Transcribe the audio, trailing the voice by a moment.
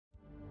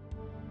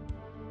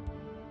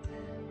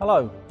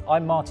Hello,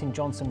 I'm Martin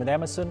Johnson with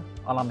Emerson,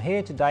 and I'm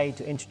here today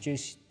to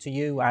introduce to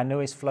you our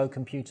newest flow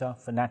computer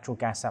for natural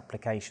gas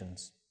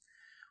applications.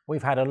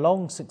 We've had a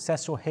long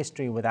successful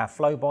history with our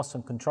FlowBoss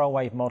and control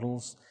wave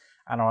models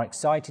and are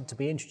excited to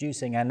be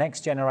introducing our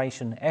next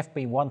generation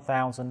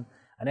FB1000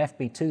 and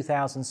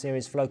FB2000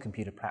 series flow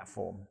computer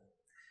platform.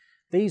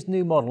 These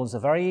new models are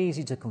very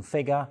easy to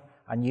configure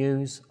and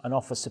use and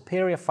offer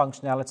superior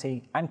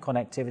functionality and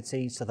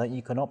connectivity so that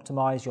you can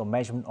optimize your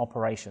measurement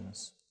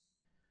operations.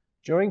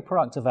 During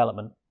product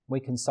development,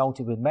 we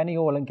consulted with many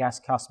oil and gas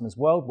customers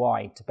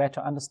worldwide to better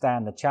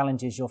understand the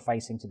challenges you're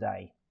facing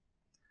today.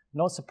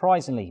 Not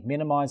surprisingly,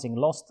 minimizing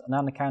lost and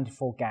unaccounted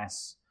for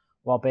gas,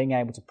 while being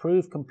able to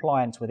prove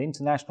compliance with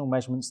international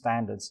measurement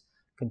standards,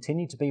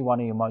 continue to be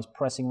one of your most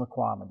pressing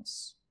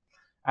requirements,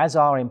 as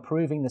are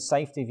improving the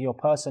safety of your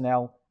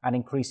personnel and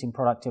increasing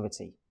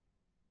productivity.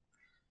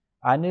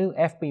 Our new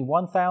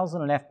FB1000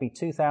 and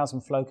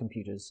FB2000 flow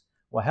computers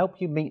will help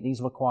you meet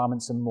these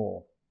requirements and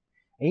more.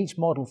 Each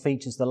model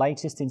features the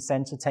latest in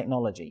sensor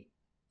technology.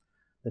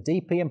 The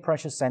DP and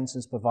pressure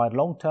sensors provide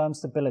long-term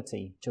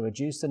stability to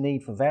reduce the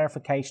need for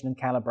verification and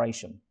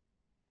calibration.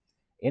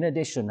 In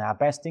addition, our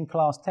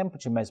best-in-class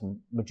temperature measurement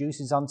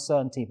reduces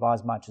uncertainty by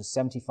as much as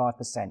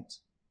 75%.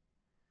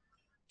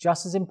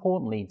 Just as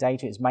importantly,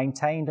 data is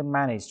maintained and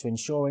managed to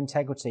ensure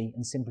integrity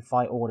and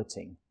simplify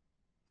auditing.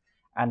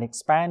 And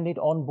expanded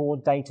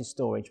onboard data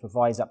storage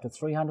provides up to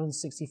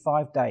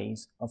 365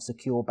 days of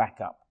secure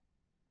backup.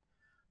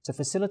 To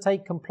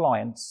facilitate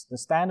compliance, the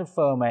standard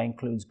firmware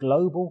includes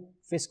global,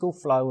 physical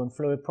flow and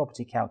fluid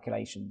property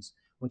calculations,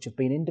 which have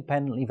been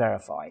independently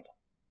verified.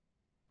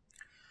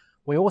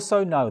 We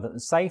also know that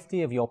the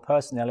safety of your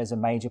personnel is a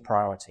major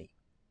priority.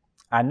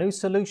 Our new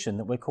solution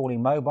that we're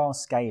calling Mobile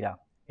SCADA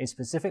is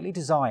specifically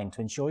designed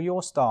to ensure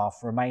your staff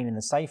remain in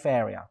a safe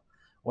area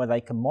where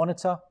they can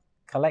monitor,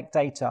 collect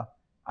data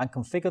and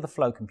configure the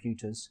flow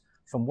computers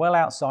from well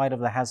outside of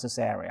the hazardous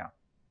area.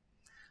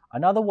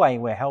 Another way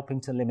we're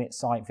helping to limit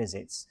site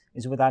visits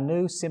is with our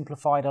new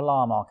simplified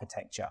alarm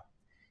architecture.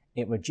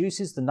 It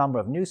reduces the number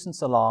of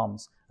nuisance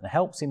alarms and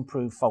helps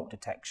improve fault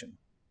detection.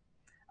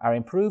 Our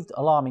improved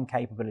alarming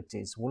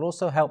capabilities will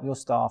also help your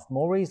staff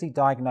more easily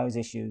diagnose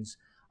issues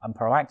and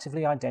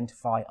proactively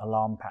identify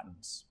alarm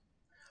patterns.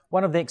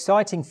 One of the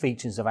exciting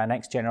features of our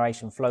next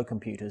generation flow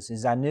computers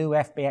is our new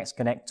FPS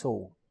Connect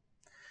tool.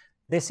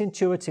 This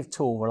intuitive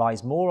tool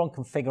relies more on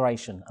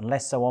configuration and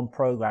less so on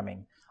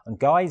programming, and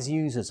guides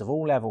users of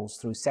all levels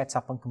through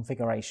setup and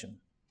configuration.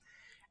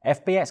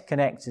 FBX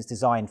Connect is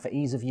designed for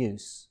ease of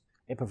use.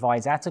 It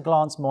provides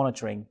at-a-glance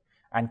monitoring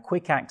and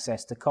quick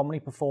access to commonly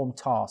performed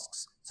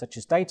tasks such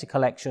as data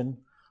collection,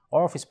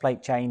 orifice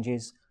plate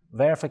changes,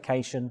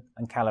 verification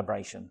and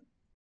calibration.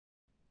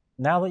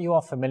 Now that you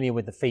are familiar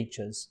with the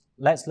features,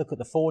 let's look at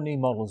the 4 new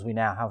models we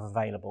now have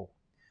available.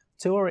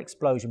 2 are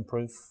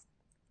explosion-proof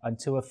and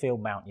 2 are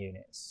field mount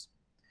units.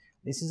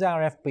 This is our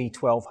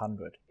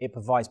FB1200. It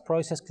provides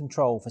process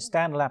control for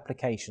standard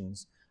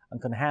applications and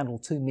can handle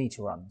 2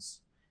 meter runs.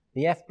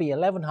 The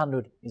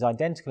FB1100 is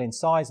identical in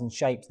size and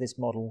shape to this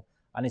model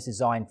and is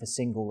designed for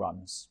single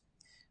runs.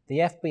 The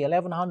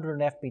FB1100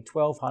 and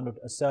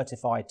FB1200 are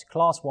certified to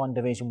Class 1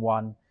 Division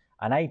 1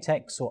 and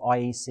ATEX or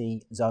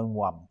IEC Zone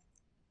 1.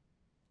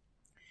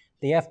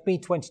 The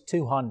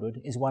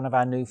FB2200 is one of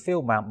our new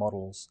field mount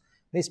models.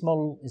 This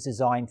model is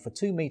designed for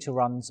 2 meter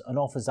runs and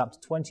offers up to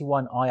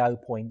 21 I/O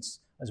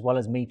points as well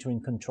as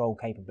metering control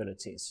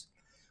capabilities.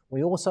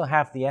 We also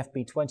have the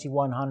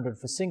FB2100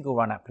 for single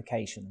run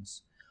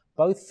applications.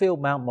 Both field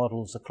mount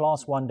models are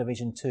Class 1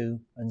 Division 2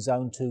 and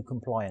Zone 2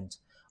 compliant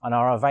and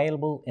are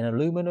available in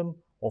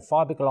aluminum or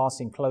fiberglass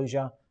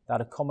enclosure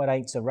that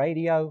accommodates a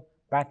radio,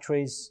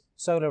 batteries,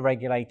 solar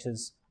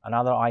regulators and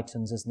other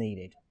items as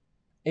needed.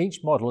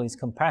 Each model is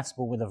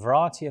compatible with a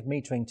variety of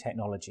metering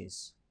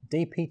technologies.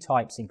 DP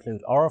types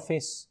include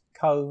orifice,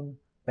 cone,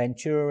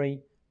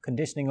 venturi,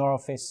 conditioning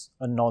orifice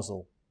and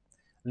nozzle.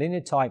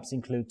 Linear types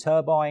include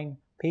turbine,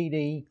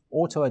 PD,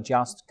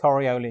 auto-adjust,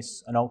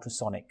 Coriolis and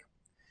ultrasonic.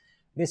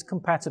 This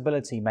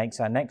compatibility makes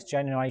our next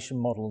generation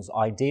models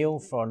ideal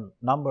for a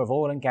number of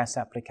oil and gas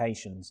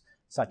applications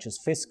such as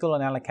fiscal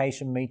and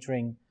allocation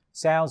metering,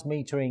 sales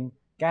metering,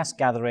 gas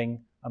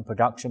gathering and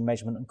production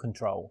measurement and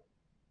control.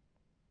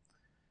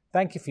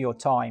 Thank you for your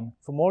time.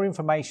 For more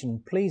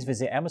information, please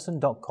visit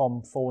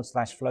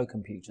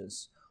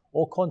emerson.com/flowcomputers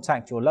or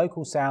contact your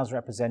local sales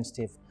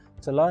representative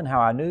to learn how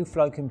our new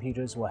flow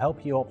computers will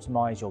help you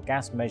optimize your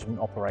gas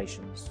measurement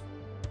operations.